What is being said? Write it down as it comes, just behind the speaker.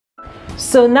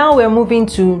So now we're moving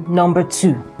to number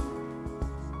 2,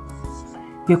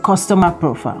 your customer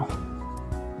profile.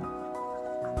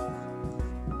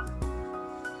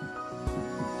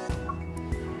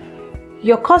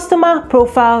 Your customer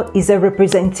profile is a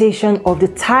representation of the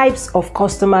types of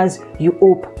customers you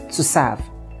hope to serve.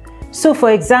 So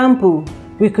for example,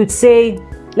 we could say,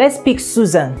 let's pick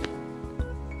Susan.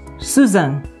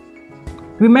 Susan,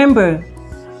 remember,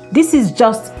 this is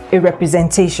just a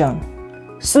representation.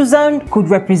 Susan could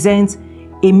represent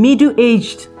a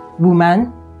middle-aged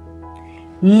woman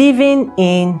living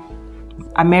in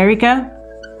America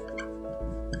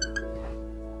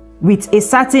with a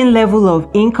certain level of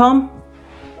income,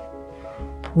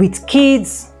 with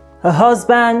kids, her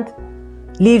husband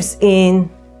lives in,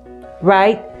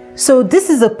 right? So this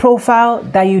is a profile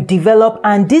that you develop,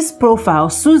 and this profile,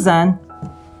 Susan,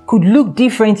 could look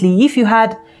differently. If you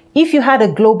had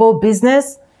a global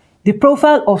business, the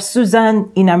profile of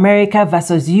Susan in America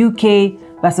versus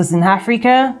UK versus in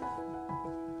Africa,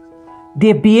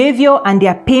 their behavior and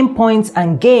their pain points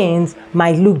and gains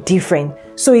might look different.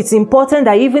 So it's important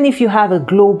that even if you have a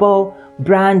global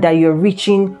brand that you're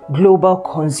reaching global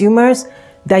consumers,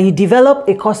 that you develop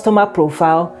a customer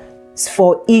profile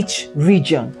for each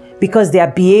region, because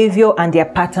their behavior and their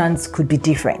patterns could be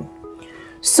different.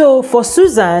 So for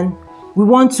Susan, we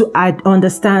want to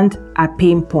understand her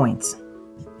pain points.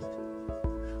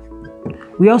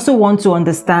 We also want to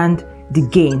understand the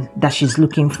gain that she's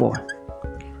looking for.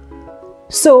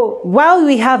 So while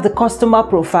we have the customer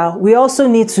profile, we also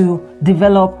need to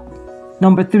develop,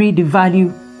 number 3, the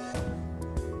value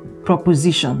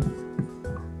proposition.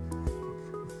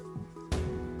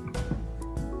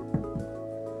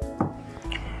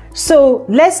 So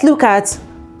let's look at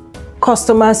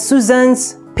customer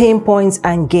Susan's pain points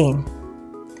and gain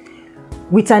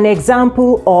with an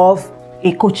example of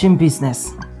a coaching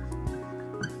business.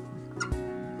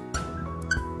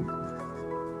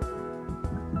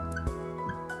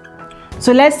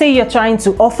 So let's say you're trying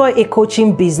to offer a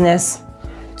coaching business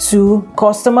to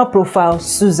customer profile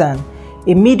Susan,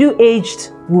 a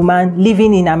middle-aged woman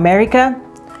living in America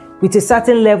with a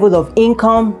certain level of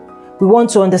income. We want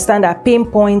to understand her pain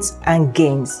points and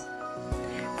gains.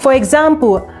 For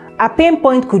example, her pain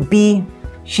point could be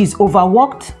she's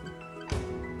overworked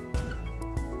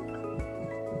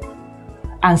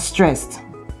and stressed.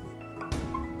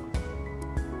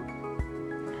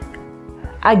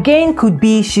 Her gain could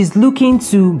be she's looking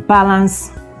to balance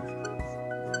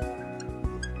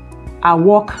her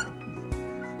work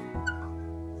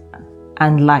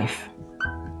and life.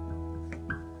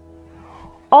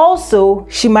 Also,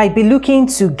 she might be looking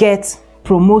to get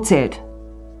promoted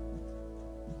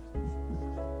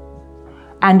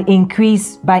and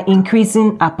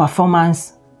increasing her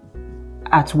performance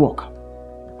at work.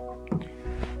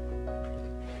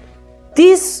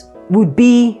 This would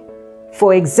be,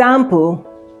 for example,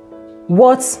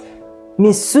 what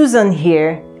Miss Susan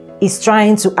here is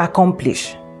trying to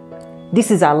accomplish.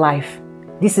 This is her life.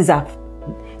 This is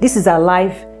her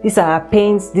life. These are her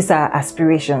pains. These are her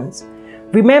aspirations.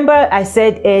 Remember, I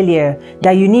said earlier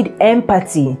that you need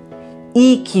empathy,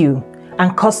 EQ,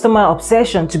 and customer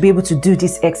obsession to be able to do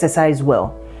this exercise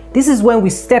well. This is when we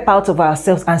step out of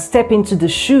ourselves and step into the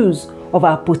shoes of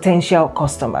our potential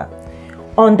customer.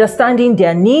 Understanding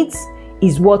their needs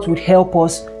is what would help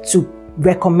us to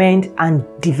recommend and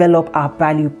develop our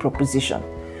value proposition.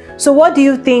 So what do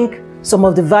you think some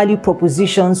of the value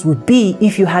propositions would be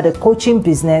if you had a coaching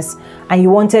business and you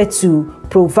wanted to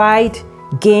provide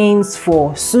gains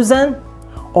for Susan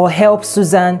or help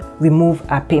Susan remove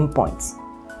her pain points?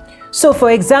 So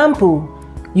for example,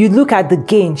 you look at the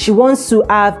gain. She wants to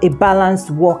have a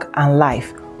balanced work and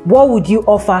life. What would you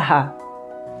offer her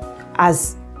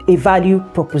as a value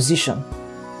proposition?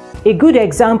 A good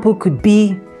example could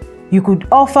be you could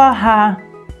offer her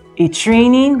a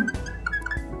training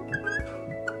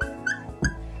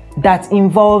that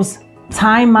involves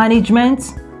time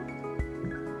management,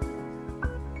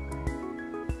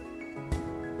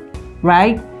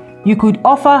 right? You could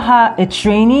offer her a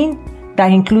training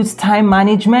that includes time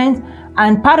management,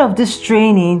 and part of this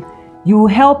training, you will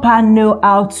help her know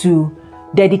how to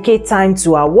dedicate time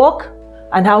to her work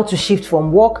and how to shift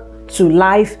from work to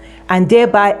life, and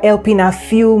thereby helping her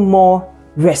feel more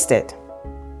rested.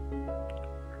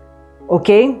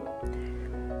 Okay?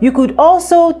 You could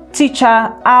also teach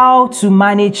her how to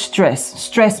manage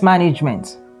stress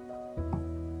management.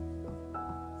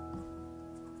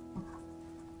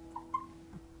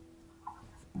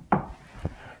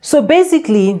 So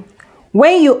basically,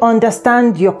 when you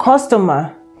understand your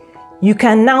customer, you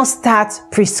can now start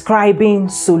prescribing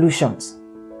solutions.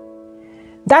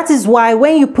 That is why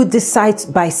when you put this side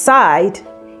by side,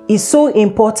 it's so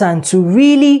important to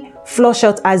really flush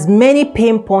out as many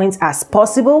pain points as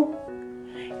possible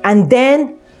and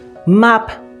then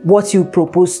map what you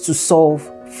propose to solve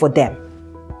for them.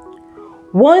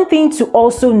 One thing to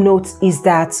also note is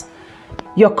that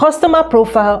your customer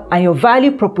profile and your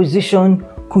value proposition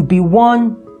could be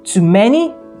 1 to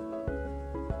many,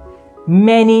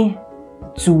 many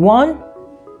to 1,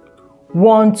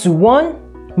 1 to 1,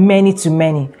 many to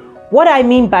many. What I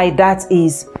mean by that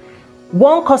is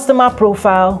one customer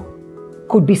profile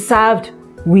could be served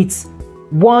with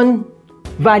one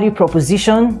value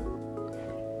proposition,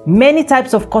 many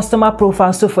types of customer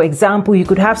profiles. So for example, you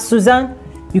could have Susan,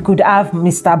 you could have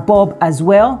Mr. Bob as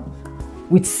well,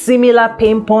 with similar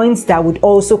pain points that would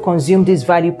also consume this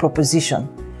value proposition.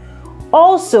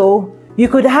 Also, you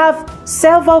could have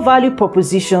several value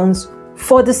propositions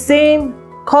for the same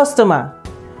customer.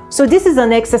 So this is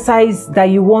an exercise that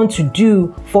you want to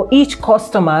do for each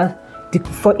customer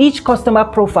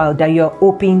profile that you're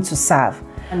hoping to serve,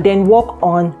 and then work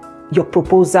on your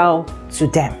proposal to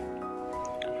them.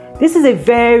 This is a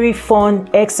very fun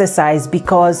exercise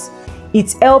because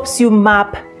it helps you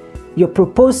map your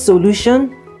proposed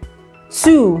solution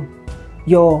to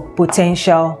your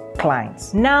potential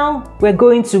clients. Now we're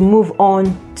going to move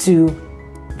on to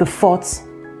the 4th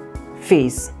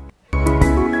phase.